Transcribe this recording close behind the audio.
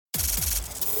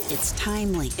It's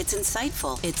timely, it's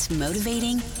insightful, it's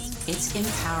motivating, it's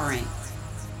empowering.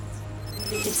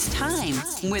 It's Time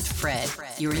with Fred,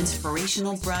 your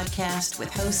inspirational broadcast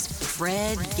with host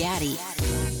Fred Gaddy.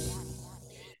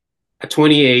 At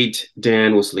 28,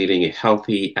 Dan was leading a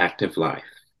healthy, active life.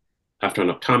 After an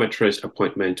optometrist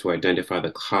appointment to identify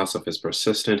the cause of his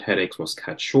persistent headaches was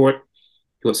cut short,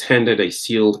 he was handed a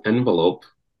sealed envelope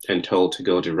and told to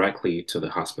go directly to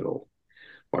the hospital.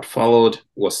 What followed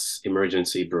was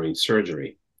emergency brain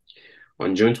surgery.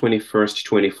 On June 21st,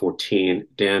 2014,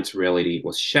 Dan's reality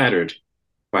was shattered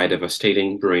by a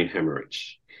devastating brain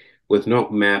hemorrhage. With no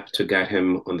map to guide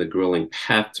him on the grueling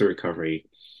path to recovery,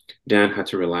 Dan had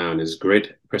to rely on his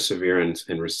grit, perseverance,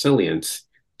 and resilience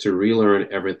to relearn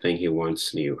everything he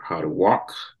once knew: how to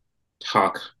walk,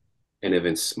 talk, and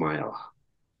even smile.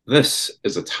 This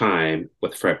is a Time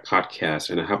with Fred podcast,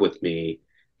 and I have with me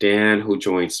Dan, who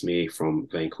joins me from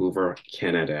Vancouver,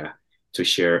 Canada, to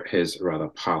share his rather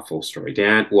powerful story.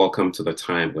 Dan, welcome to the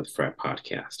Time with Fred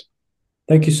podcast.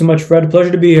 Thank you so much, Fred. Pleasure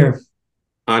to be here.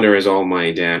 Honor is all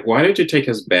mine, Dan. Why don't you take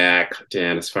us back,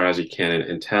 Dan, as far as you can,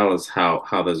 and tell us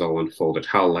how this all unfolded,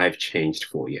 how life changed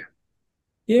for you?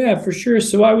 Yeah, for sure.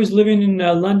 So I was living in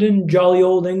London, jolly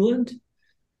old England.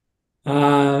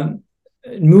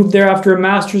 Moved there after a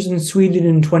master's in Sweden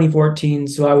in 2014.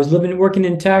 So I was working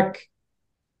in tech,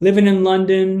 living in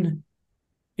London,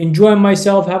 enjoying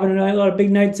myself, having a lot of big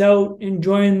nights out,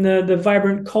 enjoying the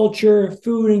vibrant culture,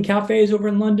 food and cafes over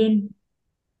in London.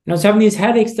 And I was having these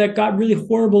headaches that got really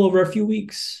horrible over a few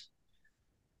weeks.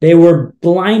 They were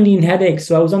blinding headaches.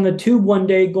 So I was on the tube one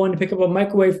day going to pick up a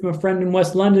microwave from a friend in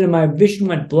West London, and my vision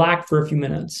went black for a few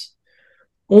minutes.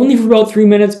 Only for about 3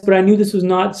 minutes, but I knew this was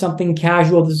not something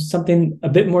casual. This was something a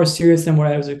bit more serious than what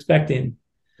I was expecting.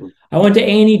 I went to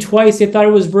A&E twice. They thought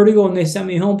it was vertigo and they sent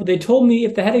me home, but they told me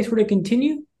if the headaches were to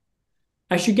continue,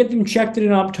 I should get them checked at an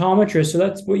optometrist. So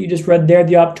that's what you just read there.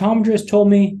 The optometrist told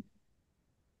me,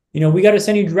 we got to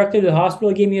send you directly to the hospital.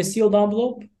 He gave me a sealed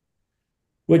envelope,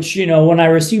 which, when I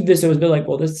received this, it was a bit like,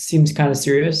 well, this seems kind of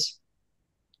serious.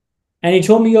 And he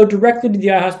told me go directly to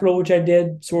the eye hospital, which I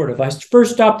did, sort of. I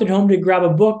first stopped at home to grab a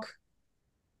book,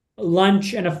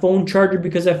 lunch, and a phone charger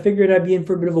because I figured I'd be in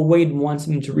for a bit of a wait and want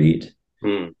something to read.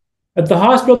 At the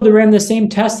hospital, they ran the same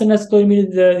test and escalated me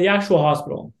to the actual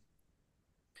hospital.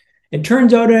 It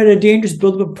turns out I had a dangerous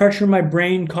buildup of pressure in my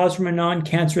brain caused from a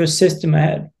non-cancerous cyst in my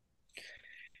head.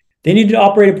 They needed to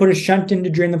operate and put a shunt in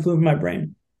to drain the fluid from my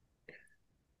brain.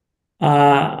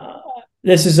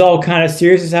 This is all kind of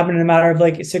serious. This happened in a matter of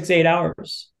like 6 to 8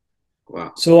 hours.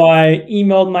 Wow. So I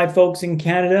emailed my folks in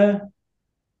Canada,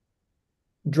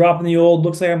 dropping the old,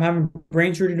 looks like I'm having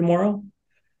brain surgery tomorrow.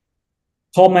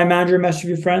 Called my manager, messaged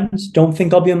a few friends. Don't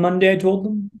think I'll be on Monday, I told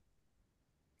them.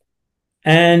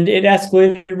 And it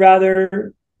escalated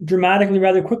rather dramatically,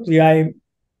 rather quickly. I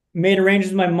made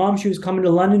arrangements with my mom. She was coming to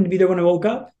London to be there when I woke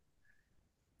up.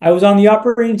 I was on the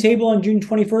operating table on June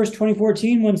 21st,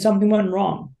 2014, when something went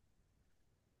wrong.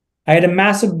 I had a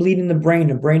massive bleed in the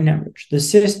brain, a brain hemorrhage. The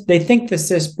cyst, they think the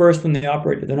cyst burst when they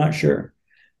operated. They're not sure.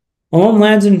 My mom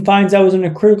lands and finds I was in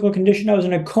a critical condition. I was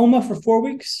in a coma for 4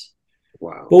 weeks.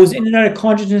 Wow. But was in and out of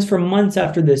consciousness for months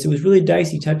after this. It was really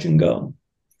dicey, touch and go.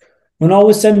 When all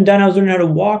was said and done, I was learning how to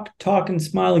walk, talk, and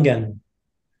smile again,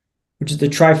 which is the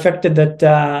trifecta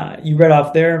that you read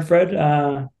off there, Fred.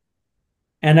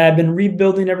 And I've been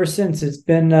rebuilding ever since. It's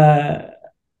been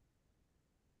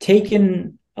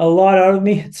taken a lot out of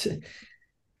me. It's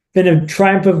been a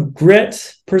triumph of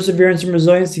grit, perseverance, and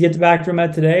resilience to get back to where I'm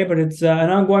at today. But it's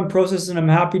an ongoing process, and I'm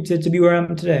happy to be where I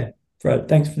am today. Fred,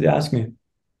 thanks for asking me.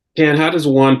 Dan, how does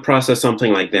one process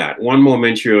something like that? One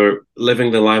moment you're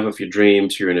living the life of your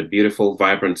dreams, you're in a beautiful,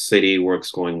 vibrant city, work's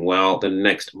going well. The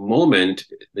next moment,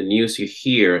 the news you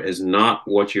hear is not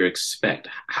what you expect.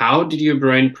 How did your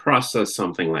brain process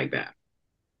something like that?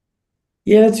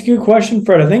 Yeah, that's a good question,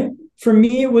 Fred. I think for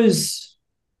me, it was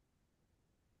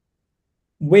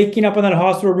waking up in that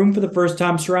hospital room for the first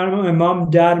time, surrounded by my mom,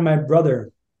 dad, and my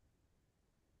brother.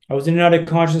 I was in and out of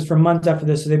consciousness for months after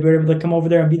this, so they were able to come over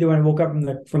there and be there when I woke up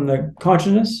from the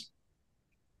consciousness.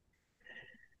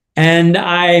 And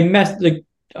I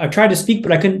tried to speak,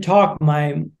 but I couldn't talk.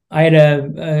 I had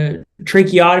a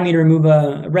tracheotomy to remove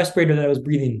a respirator that I was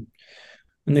breathing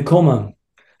in the coma.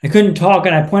 I couldn't talk,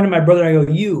 and I pointed at my brother. I go,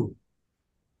 "You,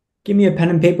 give me a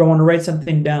pen and paper. I want to write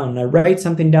something down." And I write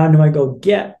something down to him. I go,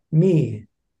 "Get me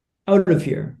out of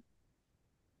here."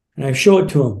 And I show it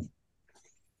to him.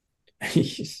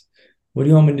 What do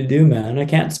you want me to do, man? I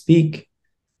can't speak.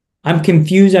 I'm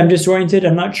confused. I'm disoriented.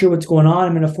 I'm not sure what's going on.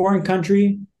 I'm in a foreign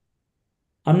country.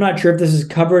 I'm not sure if this is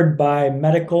covered by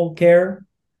medical care.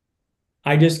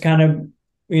 I just kind of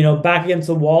back against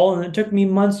the wall. And it took me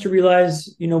months to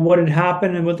realize, what had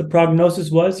happened and what the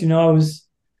prognosis was. I was,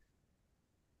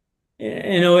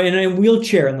 in a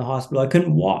wheelchair in the hospital. I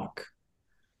couldn't walk.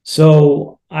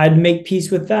 So I'd make peace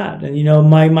with that. And,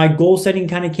 my goal setting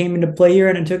kind of came into play here.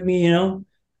 And it took me,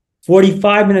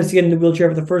 45 minutes to get in the wheelchair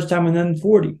for the first time, and then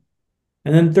 40,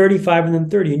 and then 35, and then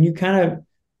 30. And you kind of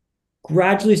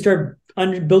gradually start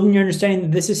building your understanding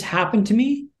that this has happened to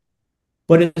me,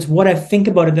 but it's what I think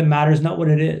about it that matters, not what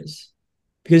it is.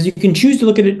 Because you can choose to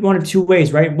look at it one of two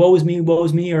ways, right? Woe is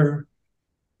me, or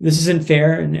this isn't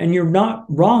fair. And you're not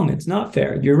wrong. It's not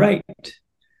fair. You're right.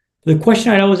 The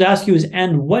question I'd always ask you is,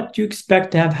 and what do you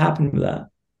expect to have happen with that?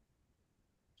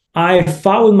 I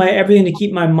fought with my everything to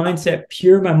keep my mindset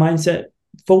pure, my mindset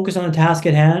focused on the task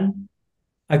at hand.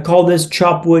 I call this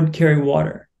chop wood, carry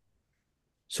water.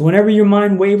 So whenever your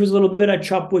mind wavers a little bit, I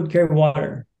chop wood, carry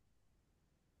water.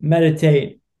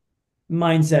 Meditate,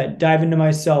 mindset, dive into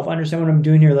myself, understand what I'm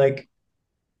doing here, like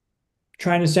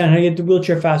trying to understand how to get the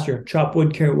wheelchair faster, chop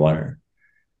wood, carry water.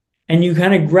 And you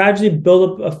kind of gradually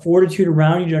build up a fortitude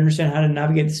around you to understand how to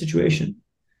navigate the situation.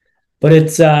 But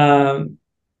it's,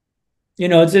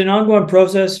 it's an ongoing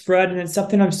process, Fred, and it's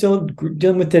something I'm still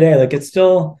dealing with today. Like, it's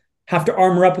still have to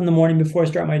armor up in the morning before I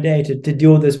start my day to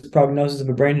deal with this prognosis of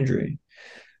a brain injury.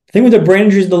 The thing with the brain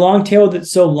injury is the long tail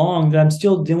that's so long that I'm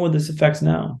still dealing with this effects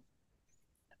now.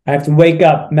 I have to wake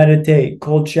up, meditate,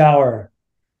 cold shower,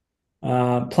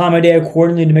 plan my day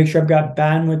accordingly to make sure I've got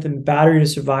bandwidth and battery to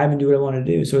survive and do what I want to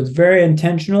do. So it's very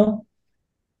intentional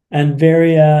and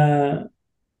very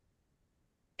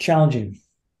challenging.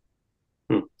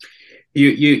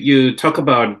 You talk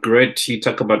about grit, you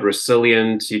talk about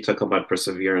resilience, you talk about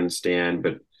perseverance, Dan,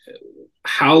 but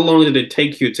how long did it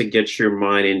take you to get your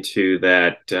mind into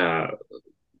that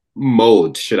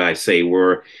mode, should I say?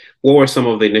 What were some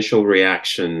of the initial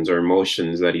reactions or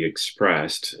emotions that you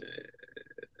expressed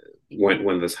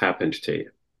when this happened to you?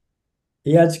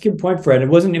 Yeah, it's a good point, Fred. It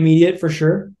wasn't immediate for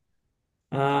sure.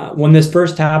 When this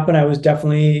first happened, I was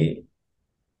definitely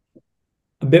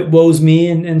a bit woes me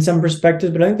in some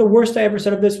perspectives, but I think the worst I ever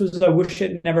said of this was I wish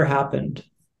it never happened.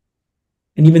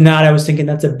 And even that, I was thinking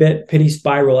that's a bit pity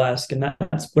spiral-esque. And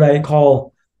that's what I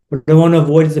call, what I want to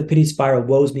avoid is a pity spiral.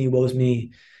 Woes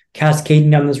me,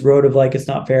 cascading down this road of like, it's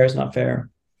not fair, it's not fair.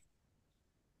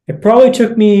 It probably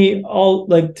took me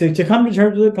to come to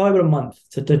terms with it, probably about a month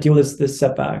to deal with this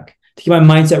setback, to keep my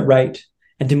mindset right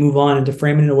and to move on and to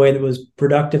frame it in a way that was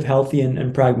productive, healthy,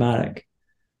 and pragmatic.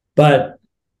 But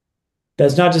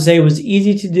that's not to say it was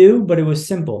easy to do, but it was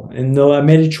simple. And though I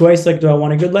made a choice, like, do I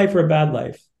want a good life or a bad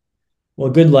life? Well,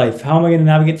 good life. How am I going to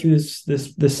navigate through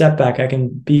this setback? I can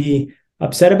be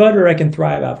upset about it, or I can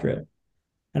thrive after it.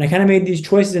 And I kind of made these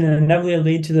choices, and inevitably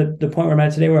lead to the point where I'm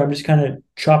at today, where I'm just kind of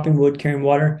chopping wood, carrying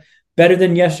water. Better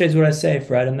than yesterday is what I say,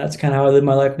 Fred. And that's kind of how I live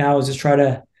my life now, is just try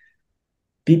to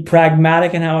be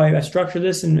pragmatic in how I structure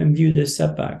this and view this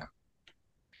setback.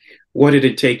 What did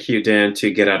it take you, Dan,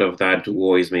 to get out of that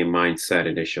woe is me mindset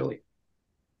initially?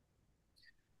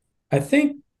 I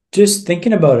think just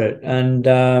thinking about it and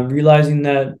realizing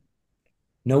that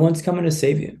no one's coming to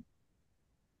save you.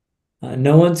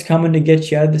 No one's coming to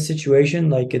get you out of the situation.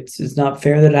 Like, it's not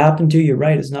fair that it happened to you. You're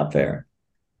right, it's not fair.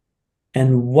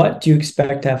 And what do you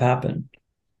expect to have happen?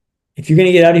 If you're going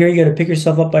to get out of here, you got to pick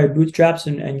yourself up by your bootstraps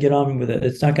and get on with it.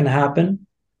 It's not going to happen.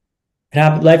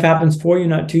 Life happens for you,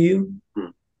 not to you.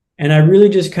 And I really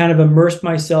just kind of immersed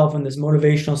myself in this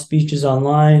motivational speeches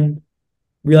online,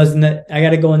 realizing that I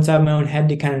got to go inside my own head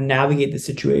to kind of navigate the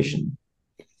situation.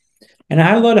 And I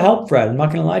had a lot of help, Fred. I'm not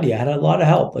going to lie to you. I had a lot of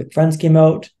help. Like, friends came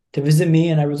out to visit me,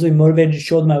 and I was really motivated to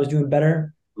show them I was doing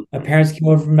better. My parents came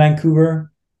over from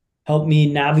Vancouver, helped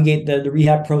me navigate the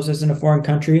rehab process in a foreign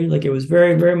country. Like, it was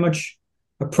very, very much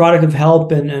a product of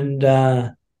help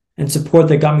and support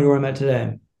that got me where I'm at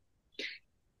today.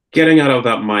 Getting out of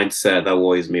that mindset, that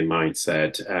woe is me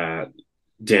mindset,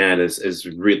 Dan, is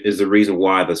the reason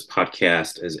why this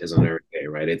podcast is on every day,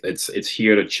 right? It's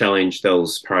here to challenge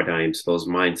those paradigms, those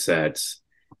mindsets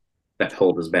that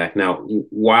hold us back. Now,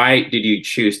 why did you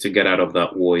choose to get out of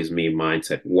that woe is me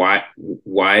mindset?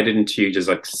 Why didn't you just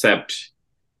accept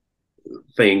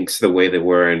things the way they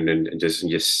were and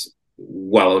just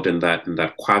wallowed in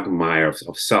that quagmire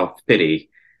of self-pity,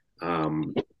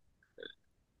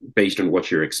 based on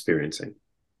what you're experiencing?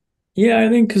 Yeah, I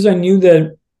think because I knew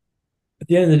that at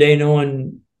the end of the day, no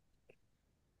one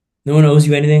owes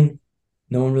you anything.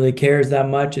 No one really cares that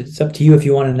much. It's up to you if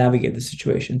you want to navigate the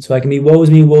situation. So I can be woe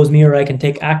is me, or I can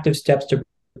take active steps to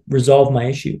resolve my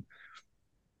issue.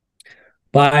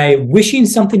 By wishing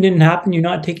something didn't happen, you're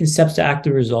not taking steps to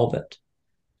actively resolve it.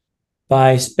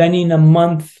 By spending a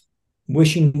month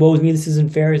wishing, woe is me, this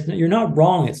isn't fair. You're not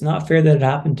wrong. It's not fair that it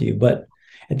happened to you. But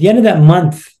at the end of that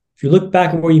month, if you look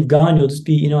back at where you've gone, you'll just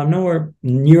be, I'm nowhere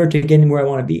near to getting where I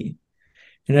want to be.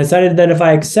 And I decided that if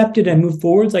I accept it and move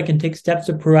forwards, I can take steps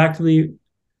to proactively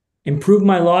improve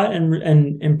my lot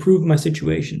and improve my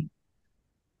situation.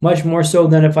 Much more so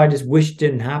than if I just wish it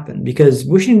didn't happen, because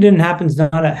wishing it didn't happen is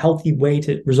not a healthy way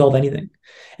to resolve anything.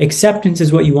 Acceptance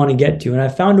is what you want to get to. And I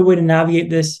found a way to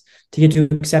navigate this to get to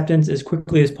acceptance as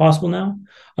quickly as possible now.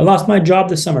 I lost my job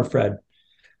this summer, Fred.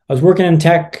 I was working in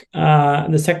tech,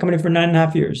 this tech company for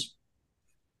 9.5 years.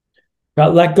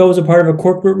 Got let go as a part of a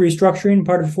corporate restructuring,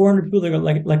 part of 400 people that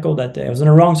got let go that day. I was on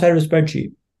the wrong side of a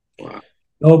spreadsheet. Wow.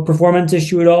 No performance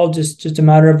issue at all, just a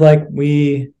matter of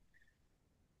we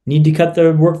need to cut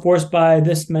the workforce by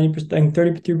this many percent,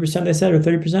 33% they said, or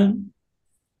 30%.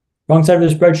 Wrong side of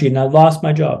the spreadsheet, and I lost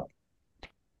my job.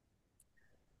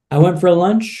 I went for a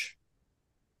lunch,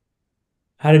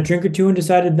 had a drink or two, and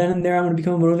decided then and there I'm going to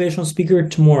become a motivational speaker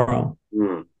tomorrow.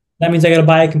 That means I got to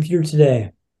buy a computer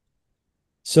today.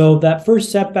 So that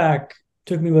first setback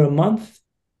took me about a month.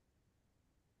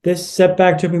 This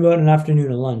setback took me about an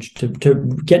afternoon, a lunch, to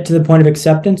get to the point of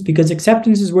acceptance, because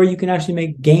acceptance is where you can actually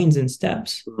make gains and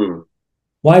steps.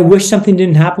 Why wish something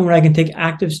didn't happen when I can take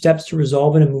active steps to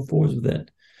resolve it and move forward with it?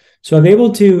 So I'm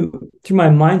able to, through my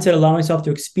mindset, allow myself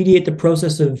to expedite the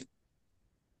process of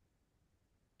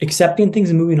accepting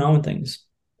things and moving on with things,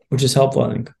 which is helpful,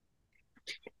 I think.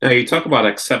 Now you talk about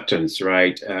acceptance,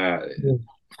 right?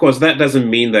 Of course, that doesn't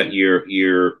mean that you're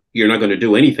not going to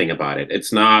do anything about it.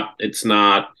 It's not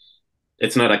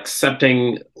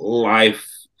accepting life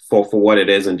for what it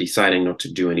is and deciding not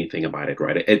to do anything about it,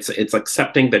 right? It's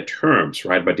accepting the terms,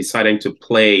 right? But deciding to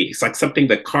play, it's accepting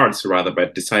the cards rather,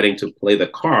 but deciding to play the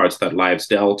cards that life's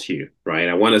dealt you, right?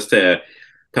 I want us to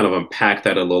kind of unpack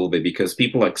that a little bit, because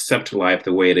people accept life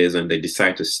the way it is and they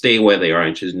decide to stay where they are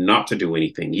and choose not to do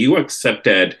anything. You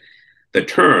accepted the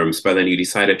terms, but then you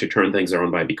decided to turn things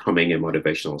around by becoming a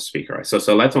motivational speaker. Right?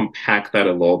 So let's unpack that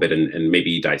a little bit and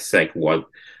maybe dissect what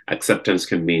acceptance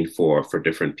can mean for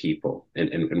different people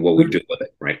and what we do with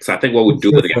it, right? Because I think what we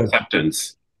do with the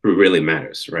acceptance really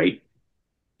matters, right?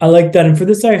 I like that. And for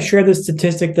this, I share this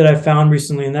statistic that I found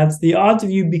recently, and that's the odds of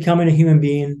you becoming a human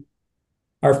being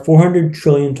are 400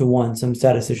 trillion to 1. Some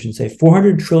statisticians say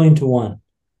 400 trillion to 1.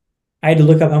 I had to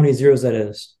look up how many zeros that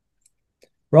is.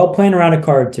 We're all playing around of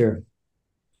cards here.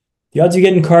 The odds of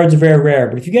getting cards are very rare,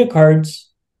 but if you get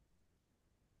cards,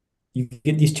 you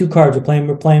get these 2 cards.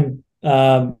 We're playing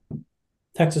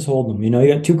Texas Hold'em.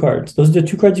 You got 2 cards. Those are the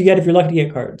 2 cards you get if you're lucky to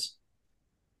get cards.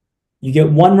 You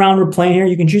get 1 round we're playing here.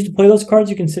 You can choose to play those cards.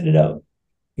 You can sit it out.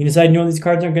 You decide, these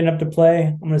cards aren't good enough to play.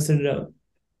 I'm going to sit it out.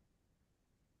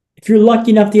 If you're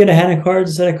lucky enough to get a hand of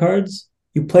cards, a set of cards,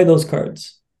 you play those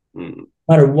cards, no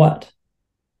matter what.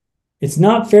 It's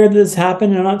not fair that this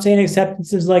happened. And I'm not saying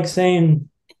acceptance is like saying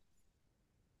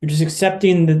you're just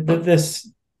accepting that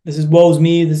this is woe's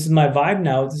me, this is my vibe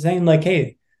now. It's saying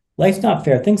hey, life's not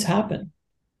fair. Things happen.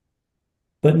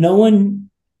 But no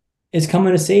one is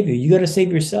coming to save you. You got to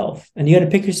save yourself. And you got to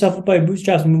pick yourself up by your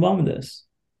bootstraps and move on with this.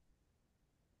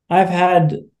 I've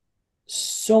had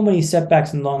so many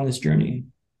setbacks along this journey.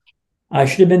 I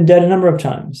should have been dead a number of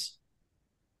times.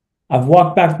 I've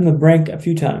walked back from the brink a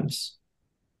few times.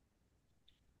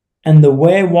 And the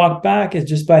way I walk back is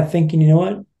just by thinking, you know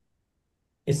what?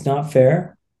 It's not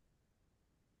fair,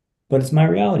 but it's my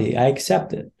reality. I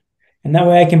accept it. And that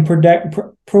way I can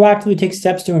proactively take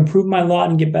steps to improve my lot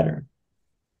and get better.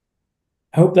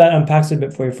 I hope that unpacks it a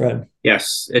bit for you, Fred.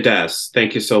 Yes, it does.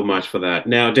 Thank you so much for that.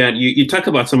 Now, Dan, you talk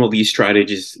about some of these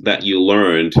strategies that you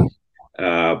learned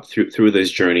through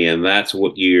this journey, and that's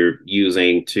what you're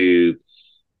using to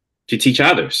teach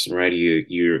others, right?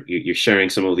 You're sharing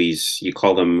some of these. You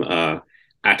call them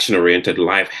action-oriented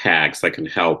life hacks that can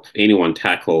help anyone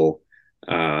tackle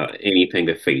anything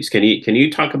they face. Can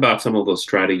you talk about some of those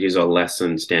strategies or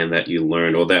lessons, Dan, that you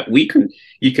learned, or that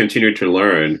you continue to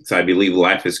learn? So I believe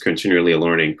life is continually a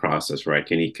learning process, right?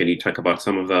 Can you talk about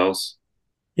some of those?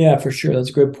 Yeah, for sure. That's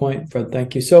a good point, Fred.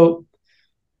 Thank you. So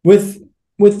with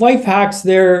life hacks,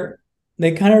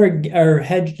 they kind of are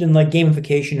hedged in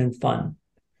gamification and fun.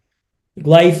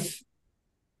 Life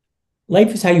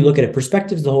is how you look at it.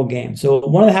 Perspective is the whole game. So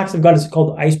one of the hacks I've got is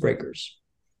called icebreakers.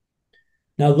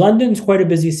 Now, London's quite a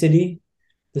busy city.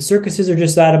 The circuses are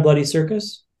just that, a bloody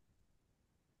circus.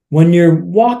 When you're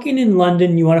walking in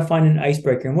London, you want to find an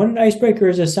icebreaker. And what an icebreaker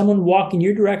is someone walking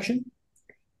your direction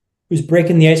who's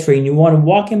breaking the ice for you. And you want to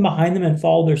walk in behind them and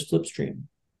follow their slipstream.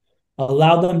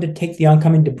 Allow them to take the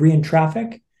oncoming debris and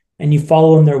traffic, and you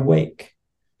follow in their wake.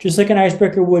 Just like an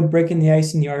icebreaker would breaking the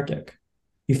ice in the Arctic.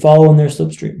 You follow in their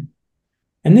slipstream.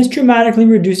 And this dramatically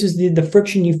reduces the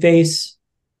friction you face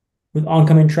with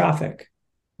oncoming traffic.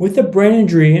 With a brain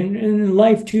injury and in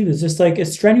life too, there's just like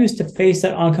it's strenuous to face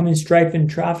that oncoming strife in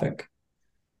traffic.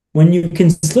 When you can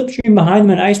slipstream behind them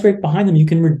and ice break behind them, you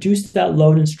can reduce that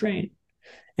load and strain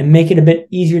and make it a bit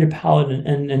easier to palate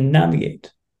and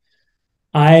navigate.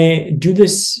 I do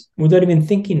this without even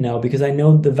thinking now because I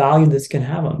know the value this can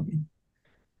have on me.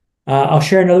 I'll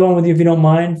share another one with you if you don't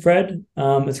mind, Fred.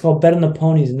 It's called Bet on the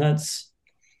Ponies, and that's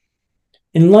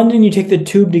in London. You take the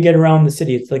tube to get around the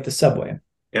city. It's like the subway.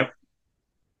 Yep.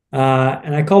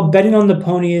 And I call betting on the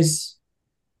ponies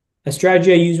a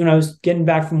strategy I used when I was getting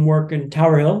back from work in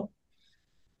Tower Hill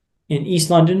in East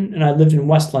London, and I lived in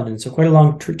West London, so quite a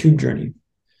long tube journey.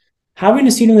 Having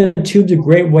a seat on the tube is a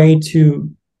great way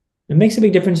to, it makes a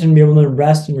big difference in being able to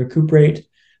rest and recuperate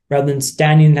rather than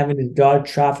standing and having to dodge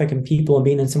traffic and people and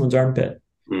being in someone's armpit.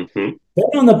 Mm-hmm.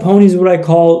 Betting on the ponies is what I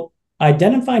call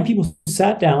identifying people who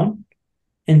sat down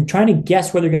and trying to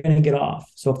guess where they're going to get off.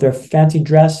 So if they're fancy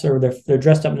dress or they're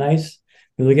dressed up nice,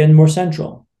 they're getting more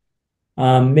central.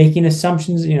 Making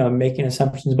assumptions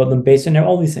about them based on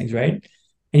all these things, right?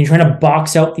 And you're trying to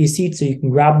box out these seats so you can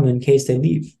grab them in case they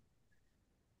leave.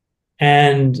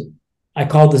 And I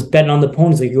call this betting on the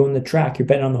ponies. Like you go on the track, you're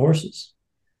betting on the horses.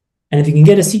 And if you can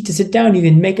get a seat to sit down, you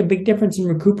can make a big difference in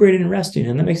recuperating and resting.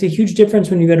 And that makes a huge difference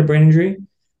when you've got a brain injury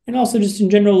and also just in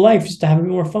general life, just to have a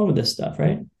bit more fun with this stuff,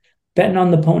 right? Betting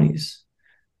on the ponies.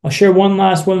 I'll share one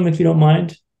last one if you don't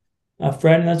mind,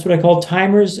 Fred, and that's what I call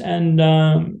timers and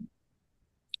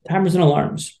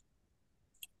alarms.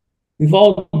 We've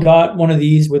all got one of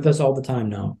these with us all the time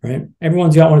now, right?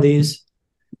 Everyone's got one of these.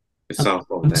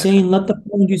 I'm saying let the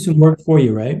phone do some work for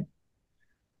you, right?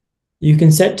 You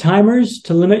can set timers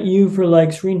to limit you for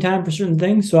like screen time for certain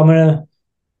things. So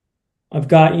I've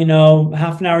got,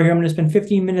 half an hour here. I'm going to spend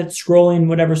 15 minutes scrolling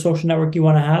whatever social network you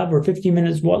want to have, or 15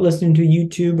 minutes listening to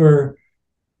YouTube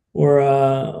or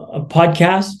a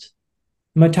podcast.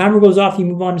 My timer goes off, you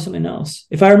move on to something else.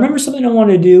 If I remember something I want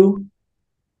to do,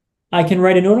 I can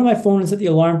write a note on my phone and set the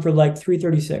alarm for like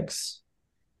 3:36.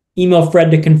 Email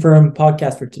Fred to confirm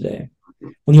podcast for today.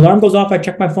 When the alarm goes off, I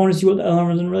check my phone to see what the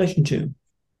alarm is in relation to.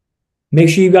 Make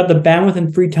sure you've got the bandwidth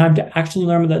and free time to actually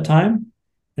learn at that time.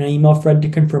 And I email Fred to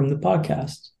confirm the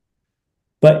podcast.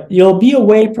 But you'll be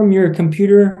away from your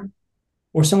computer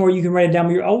or somewhere you can write it down,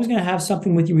 but you're always going to have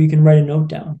something with you where you can write a note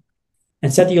down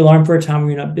and set the alarm for a time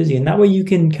when you're not busy. And that way you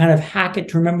can kind of hack it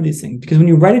to remember these things. Because when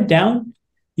you write it down,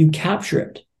 you capture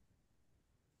it.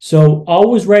 So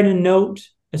always write a note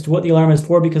as to what the alarm is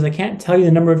for, because I can't tell you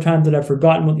the number of times that I've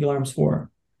forgotten what the alarm's for.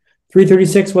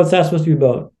 3:36, what's that supposed to be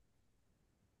about?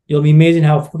 You'll be amazing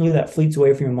how quickly that fleets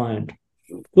away from your mind.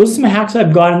 Those are some hacks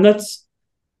I've got, and that's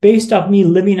based off me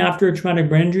living after a traumatic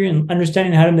brain injury and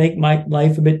understanding how to make my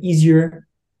life a bit easier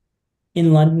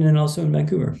in London and also in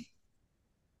Vancouver.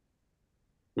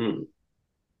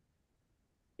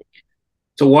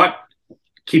 So what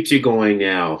keeps you going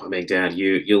now? I mean, Dad,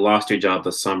 you lost your job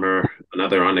this summer,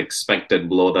 another unexpected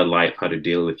blow that life had to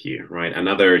deal with you, right?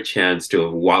 Another chance to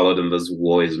have wallowed in this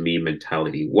woe is me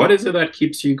mentality. What is it that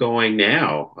keeps you going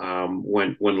now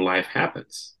when life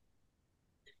happens?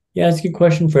 Yeah, that's a good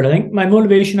question, Fred. I think my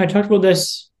motivation, I talked about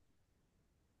this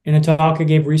in a talk I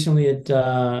gave recently at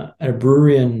a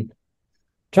brewery, and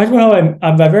talked about how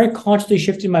I've very consciously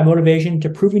shifted my motivation to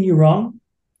proving you wrong,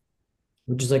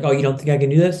 which is like, oh, you don't think I can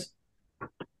do this?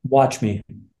 Watch me.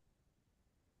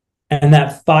 And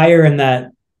that fire and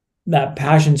that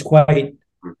passion's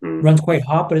runs quite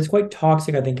hot, but it's quite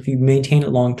toxic, I think, if you maintain it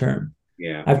long term.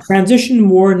 Yeah. I've transitioned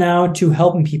more now to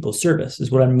helping people. Service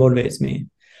is what motivates me.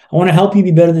 I want to help you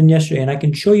be better than yesterday, and I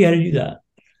can show you how to do that.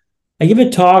 I give a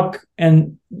talk,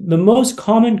 and the most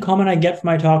common comment I get from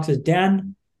my talks is,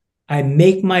 Dan, I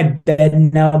make my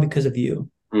bed now because of you,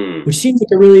 which seems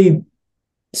like a really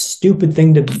stupid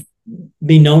thing to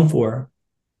be known for.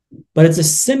 But it's a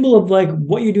symbol of like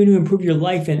what you're doing to improve your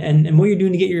life and what you're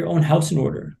doing to get your own house in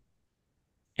order.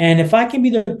 And if I can be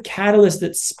the catalyst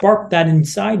that sparked that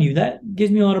inside you, that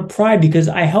gives me a lot of pride because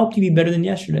I helped you be better than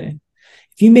yesterday.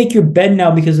 If you make your bed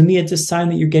now because of me, it's a sign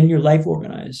that you're getting your life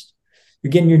organized.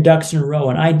 You're getting your ducks in a row.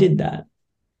 And I did that.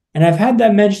 And I've had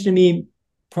that mentioned to me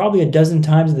probably a dozen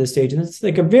times at this stage. And it's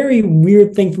like a very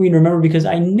weird thing for me to remember because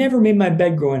I never made my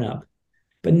bed growing up.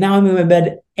 But now I make my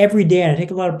bed every day. And I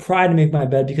take a lot of pride to make my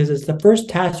bed because it's the first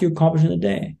task you accomplish in the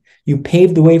day. You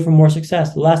pave the way for more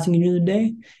success. The last thing you do in the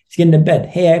day is get into bed.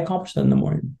 Hey, I accomplished that in the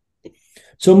morning.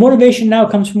 So motivation now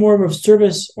comes from more of a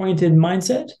service-oriented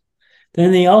mindset than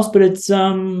anything else. But it's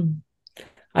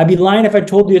I'd be lying if I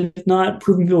told you it's not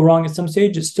proving people wrong at some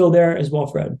stage. It's still there as well,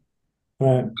 Fred.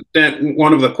 Right. Then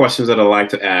one of the questions that I like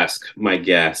to ask my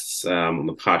guests on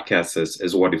the podcast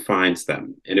is what defines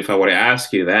them? And if I were to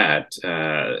ask you that,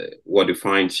 what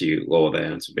defines you, what would the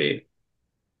answer be?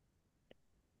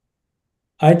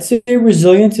 I'd say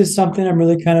resilience is something I'm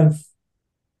really kind of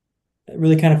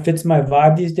fits my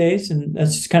vibe these days. And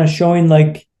that's just kind of showing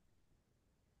like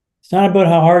it's not about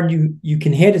how hard you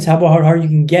can hit, it's how about how hard you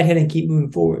can get hit and keep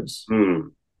moving forwards.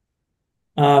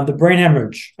 The brain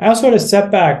hemorrhage. I also had a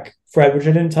setback, Fred, which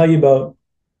I didn't tell you about.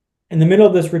 In the middle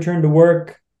of this return to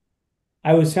work,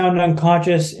 I was found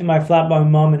unconscious in my flat by my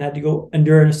mom and had to go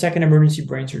endure a second emergency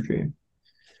brain surgery,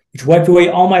 which wiped away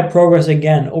all my progress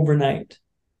again overnight.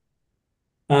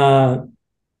 I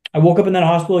woke up in that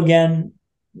hospital again,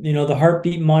 the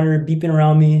heartbeat monitor beeping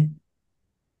around me,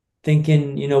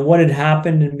 thinking, what had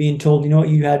happened and being told,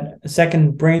 you had a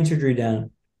second brain surgery done.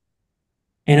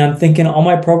 And I'm thinking all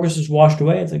my progress was washed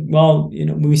away. It's like, well,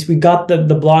 we got the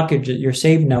blockage. You're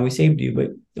saved now. We saved you,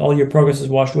 but all your progress is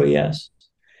washed away. Yes.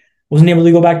 Wasn't able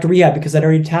to go back to rehab because I'd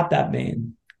already tapped that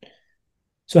vein.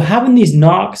 So having these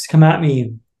knocks come at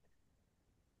me,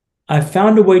 I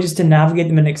found a way just to navigate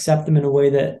them and accept them in a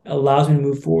way that allows me to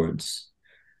move forwards.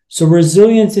 So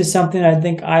resilience is something I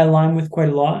think I align with quite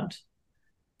a lot.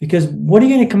 Because what are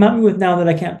you going to come at me with now that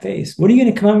I can't face? What are you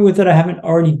going to come at me with that I haven't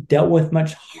already dealt with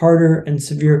much harder and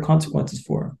severe consequences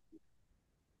for?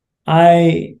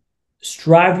 I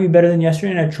strive to be better than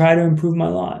yesterday, and I try to improve my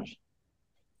lot.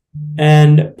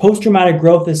 And post-traumatic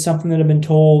growth is something that I've been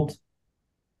told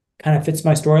kind of fits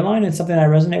my storyline. It's something I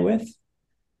resonate with.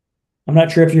 I'm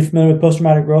not sure if you're familiar with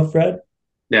post-traumatic growth, Fred.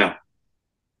 Yeah.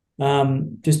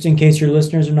 Just in case your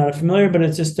listeners are not familiar, but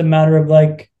it's just a matter of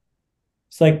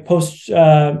it's like what's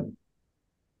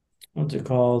it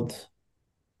called?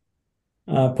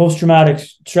 Post-traumatic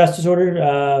stress disorder.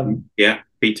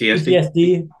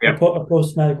 PTSD. Or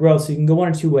post-traumatic growth. So you can go one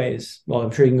of two ways. Well,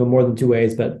 I'm sure you can go more than two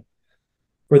ways, but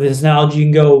for this analogy, you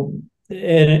can go,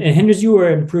 it hinders you or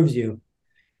it improves you.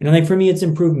 And I think for me, it's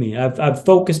improved me. I've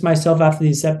focused myself after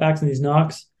these setbacks and these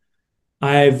knocks.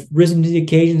 I've risen to the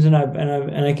occasions and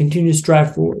I continue to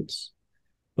strive forwards.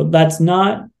 But that's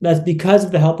because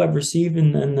of the help I've received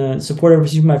and the support I've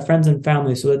received from my friends and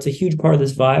family. So that's a huge part of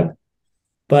this vibe.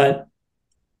 But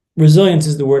resilience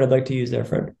is the word I'd like to use there,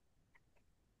 Fred.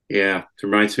 Yeah, it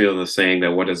reminds me of the saying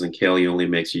that what doesn't kill you only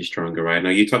makes you stronger, right? Now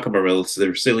you talk about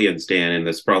resilience, Dan, and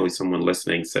there's probably someone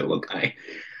listening said, look, I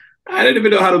didn't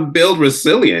even know how to build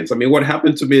resilience. I mean, what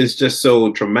happened to me is just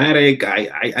so traumatic.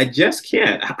 I just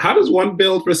can't. How does one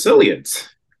build resilience?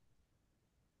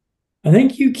 I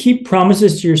think you keep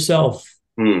promises to yourself.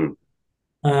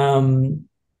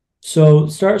 So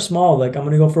start small. Like, I'm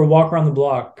going to go for a walk around the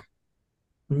block,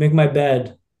 make my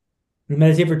bed, and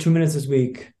meditate for 2 minutes this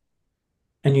week.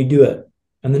 And you do it.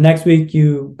 And the next week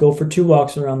you go for 2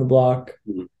 walks around the block,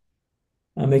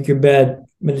 make your bed,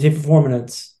 meditate for 4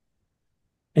 minutes.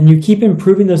 And you keep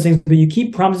improving those things, but you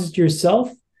keep promises to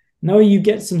yourself. Now you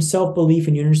get some self-belief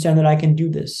and you understand that I can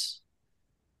do this.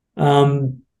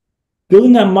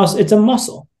 Building that muscle, it's a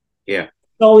muscle. Yeah.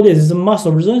 That's all it is. It's a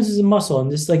muscle. Resilience is a muscle. And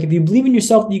just like if you believe in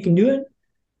yourself that you can do it,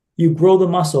 you grow the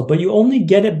muscle. But you only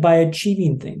get it by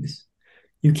achieving things.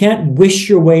 You can't wish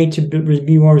your way to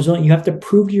be more resilient. You have to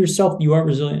prove to yourself that you are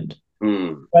resilient.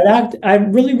 But I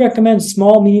really recommend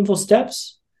small, meaningful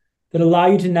steps that allow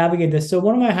you to navigate this. So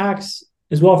one of my hacks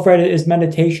as well, Fred, is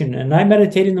meditation. And I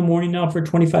meditate in the morning now for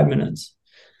 25 minutes.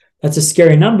 That's a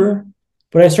scary number,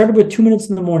 but I started with 2 minutes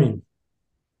in the morning.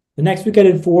 The next week I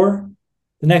did 4.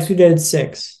 The next week I did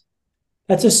 6.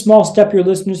 That's a small step your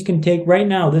listeners can take right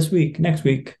now, this week, next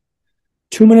week.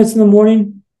 2 minutes in the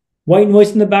morning, white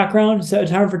noise in the background, set a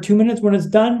timer for 2 minutes. When it's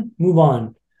done, move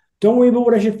on. Don't worry about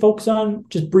what I should focus on.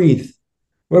 Just breathe.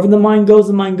 Wherever the mind goes,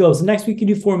 the mind goes. The next week you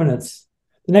do 4 minutes.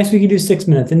 The next week you do 6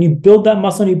 minutes. And you build that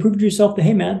muscle and you prove to yourself that,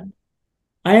 hey man,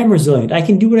 I am resilient. I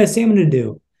can do what I say I'm going to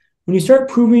do. When you start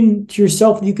proving to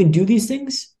yourself that you can do these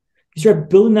things, you start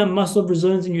building that muscle of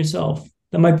resilience in yourself.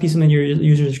 That might be something your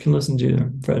users can listen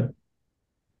to, Fred.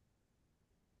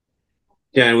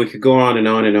 Yeah, and we could go on and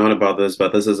on and on about this,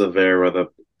 but this is a very rather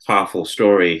powerful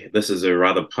story. This is a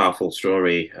rather powerful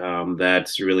story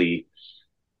that's really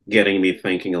getting me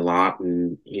thinking a lot.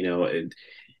 And,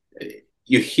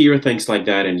 you hear things like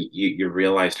that and you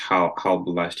realize how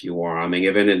blessed you are. I mean,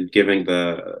 even given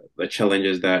the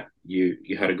challenges that you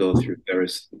had to go through,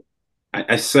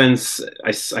 I sense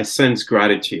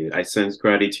gratitude. I sense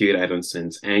gratitude. I don't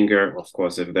sense anger. Of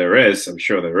course, if there is, I'm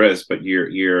sure there is, but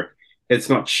it's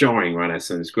not showing, right? I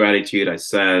sense gratitude. I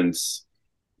sense,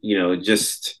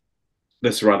 just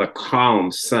this rather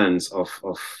calm sense of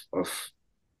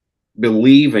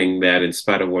believing that in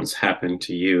spite of what's happened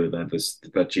to you,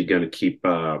 that you're going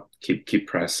to keep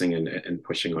pressing and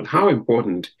pushing on. How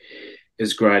important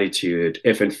is gratitude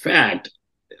if in fact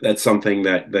that's something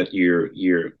that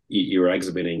you're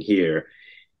exhibiting here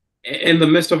in the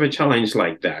midst of a challenge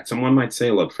like that? Someone might say,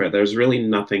 look, Fred, there's really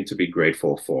nothing to be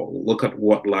grateful for. Look at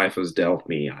what life has dealt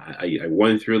me. I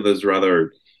went through this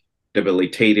rather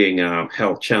debilitating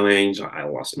health challenge. I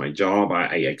lost my job.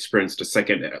 I experienced a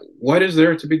second. What is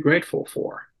there to be grateful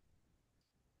for?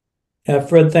 Yeah,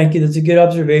 Fred, thank you. That's a good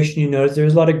observation. You notice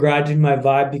there's a lot of gratitude in my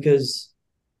vibe because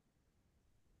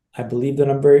I believe that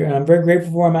I'm very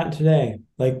grateful for where I'm at today.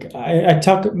 Like I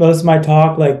talk most of my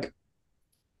talk, like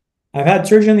I've had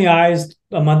surgery on the eyes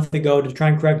a month ago to try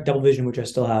and correct double vision, which I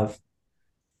still have.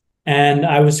 And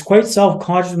I was quite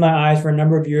self-conscious with my eyes for a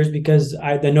number of years because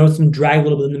I noticed them drag a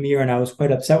little bit in the mirror, and I was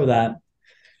quite upset with that.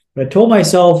 But I told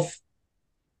myself,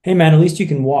 hey man, at least you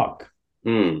can walk.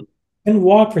 Mm. And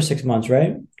walk for 6 months,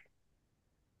 right?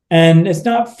 And it's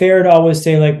not fair to always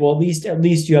say, like, well, at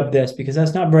least you have this, because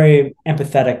that's not very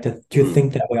empathetic to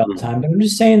think that way all the time. But I'm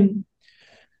just saying,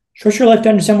 trust your life to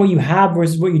understand what you have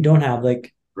versus what you don't have.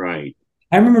 Like, right.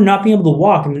 I remember not being able to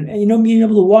walk. I mean, being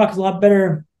able to walk is a lot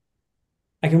better.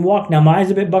 I can walk now. My eyes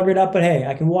are a bit buggered up, but hey,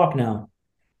 I can walk now.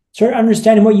 Start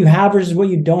understanding what you have versus what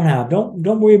you don't have.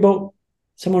 Don't worry about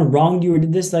someone wronged you or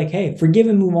did this. Like, hey, forgive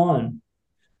and move on.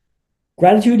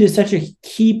 Gratitude is such a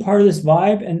key part of this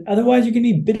vibe, and otherwise you're going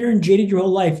to be bitter and jaded your whole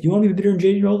life. Do you want to be bitter and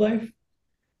jaded your whole life?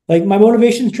 Like my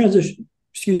motivation's transition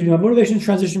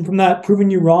from that proving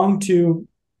you wrong to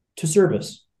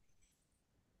service.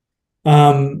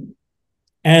 And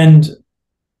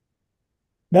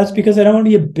that's because I don't want to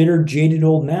be a bitter, jaded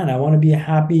old man. I want to be a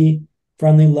happy,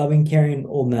 friendly, loving, caring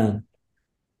old man. I'm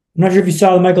not sure if you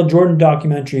saw the Michael Jordan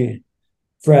documentary,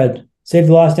 Fred, Save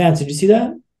the Last Dance. Did you see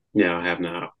that? No, I have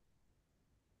not.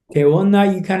 Okay, well, in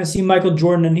that you kind of see Michael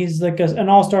Jordan, and he's like an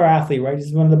all-star athlete, right?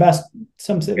 He's one of the best,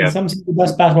 some say the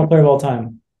best basketball player of all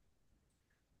time.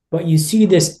 But you see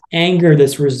this anger,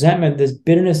 this resentment, this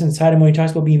bitterness inside him when he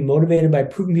talks about being motivated by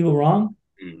proving people wrong.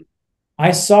 Mm.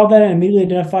 I saw that and immediately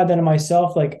identified that in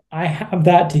myself. Like, I have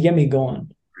that to get me going.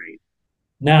 Right.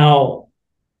 Now,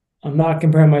 I'm not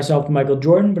comparing myself to Michael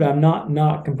Jordan, but I'm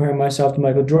not comparing myself to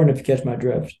Michael Jordan, if you catch my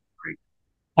drift. Right.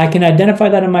 I can identify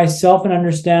that in myself and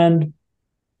understand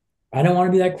I don't want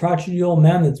to be that crotchety old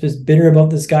man that's just bitter about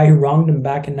this guy who wronged him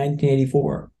back in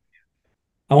 1984.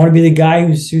 I want to be the guy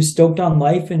who's stoked on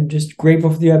life and just grateful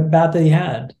for the bat that he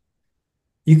had.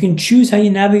 You can choose how you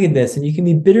navigate this, and you can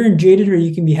be bitter and jaded, or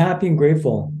you can be happy and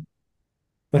grateful.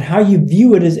 But how you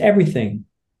view it is everything.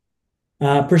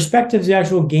 Perspective is the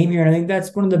actual game here, and I think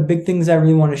that's one of the big things I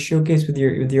really want to showcase with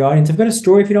your audience. I've got a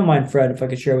story, if you don't mind, Fred, if I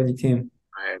could share with your team.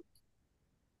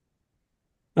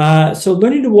 So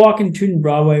learning to walk in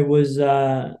Tooten-Broadway was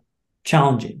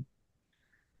challenging.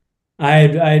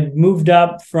 I'd moved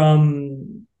up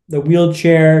from the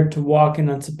wheelchair to walking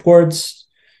on supports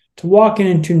to walking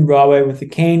in Tooten-Broadway with a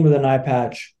cane with an eye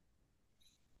patch.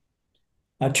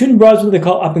 Tooten-Broadway is what they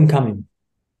call up and coming.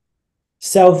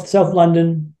 South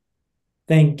London.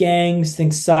 Think gangs,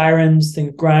 think sirens,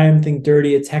 think grime, think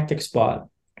dirty. It's a hectic spot.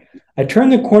 I turn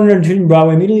the corner on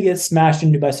Tooten-Broadway, immediately get smashed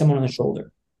into by someone on the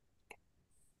shoulder.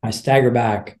 I stagger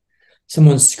back.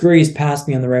 Someone scurries past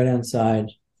me on the right-hand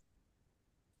side.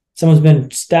 Someone's been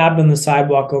stabbed on the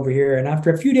sidewalk over here. And after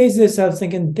a few days of this, I was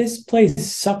thinking, this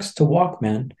place sucks to walk,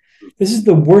 man. This is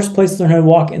the worst place to learn how to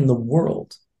walk in the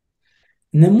world.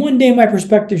 And then one day my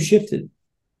perspective shifted.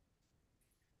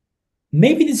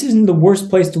 Maybe this isn't the worst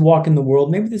place to walk in the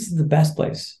world. Maybe this is the best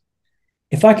place.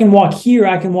 If I can walk here,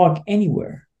 I can walk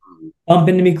anywhere. Bump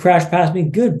into me, crash past me,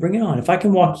 good, bring it on. If I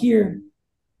can walk here,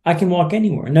 I can walk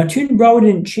anywhere. Now, Tooten-Broadway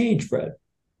didn't change, Fred.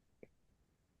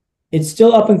 It's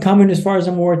still up and coming as far as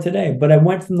I'm aware today, but I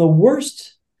went from the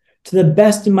worst to the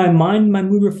best in my mind. My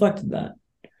mood reflected that.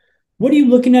 What are you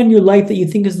looking at in your life that you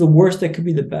think is the worst that could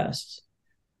be the best?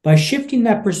 By shifting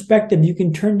that perspective, you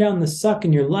can turn down the suck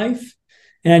in your life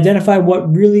and identify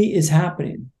what really is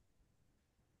happening.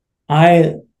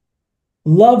 I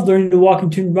love learning to walk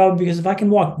in Tooten-Broadway because if I can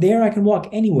walk there, I can walk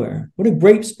anywhere. What a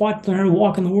great spot to learn how to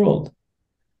walk in the world.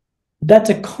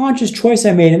 That's a conscious choice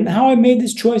I made. And how I made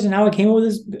this choice and how I came up with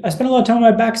this, I spent a lot of time on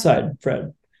my backside,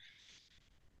 Fred,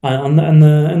 in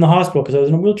the hospital because I was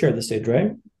in a wheelchair at this stage,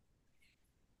 right?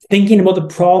 Thinking about the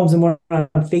problems and what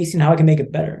I'm facing, how I can make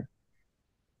it better.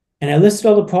 And I listed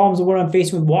all the problems of what I'm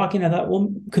facing with walking. I thought,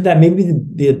 well, could that maybe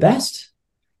be the best?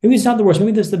 Maybe it's not the worst.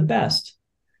 Maybe that's the best.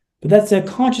 But that's a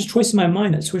conscious choice in my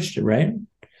mind that switched it, right?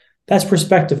 That's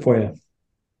perspective for you.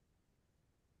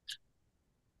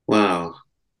 Wow.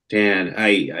 Dan,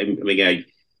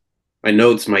 my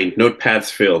notes, my notepad's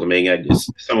filled. I mean,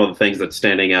 just some of the things that's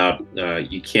standing out.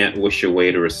 You can't wish your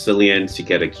way to resilience. You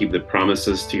got to keep the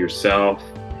promises to yourself.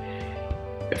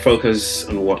 Focus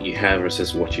on what you have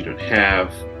versus what you don't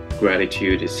have.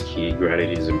 Gratitude is key.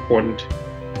 Gratitude is important.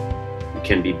 You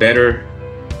can be bitter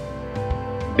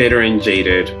and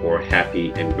jaded, or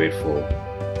happy and grateful.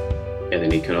 And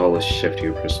then you can always shift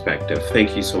your perspective.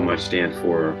 Thank you so much, Dan,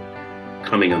 for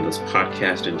coming on this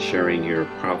podcast and sharing your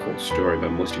powerful story,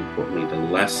 but most importantly, the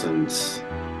lessons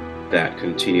that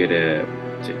continue to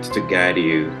guide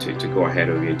you, to go ahead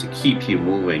of you, and to keep you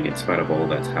moving in spite of all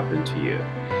that's happened to you.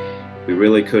 We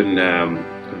really couldn't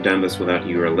have done this without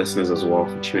you, our listeners as well,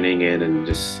 for tuning in and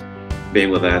just being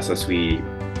with us as we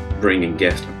bring in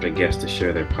guest after guest to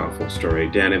share their powerful story.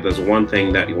 Dan, if there's one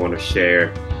thing that you want to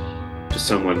share to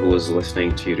someone who is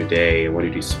listening to you today, I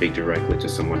wanted you to speak directly to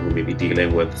someone who may be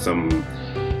dealing with some,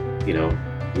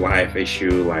 life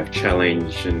issue, life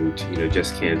challenge, and,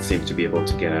 just can't seem to be able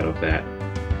to get out of that.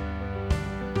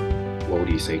 What would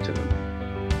you say to them?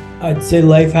 I'd say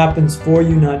life happens for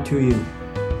you, not to you.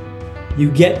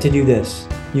 You get to do this.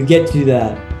 You get to do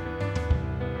that.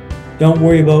 Don't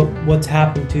worry about what's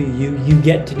happened to you. You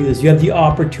get to do this. You have the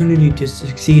opportunity to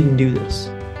succeed and do this.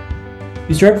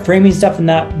 You start framing stuff in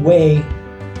that way,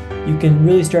 you can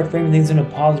really start framing things in a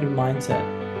positive mindset.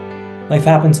 Life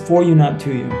happens for you, not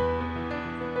to you.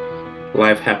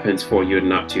 Life happens for you,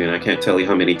 not to you. And I can't tell you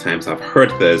how many times I've heard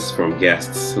this from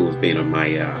guests who have been on my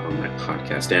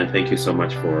podcast. Dan, thank you so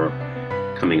much for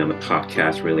coming on the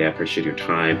podcast. Really appreciate your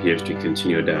time. Here's to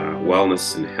continued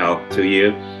wellness and health to you,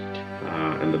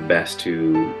 and the best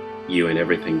to you and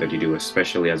everything that you do,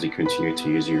 especially as you continue to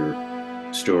use your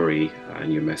story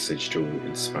and your message to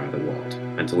inspire the world.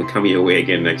 Until we come your way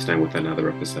again next time with another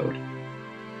episode.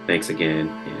 Thanks again,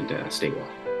 and stay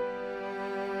well.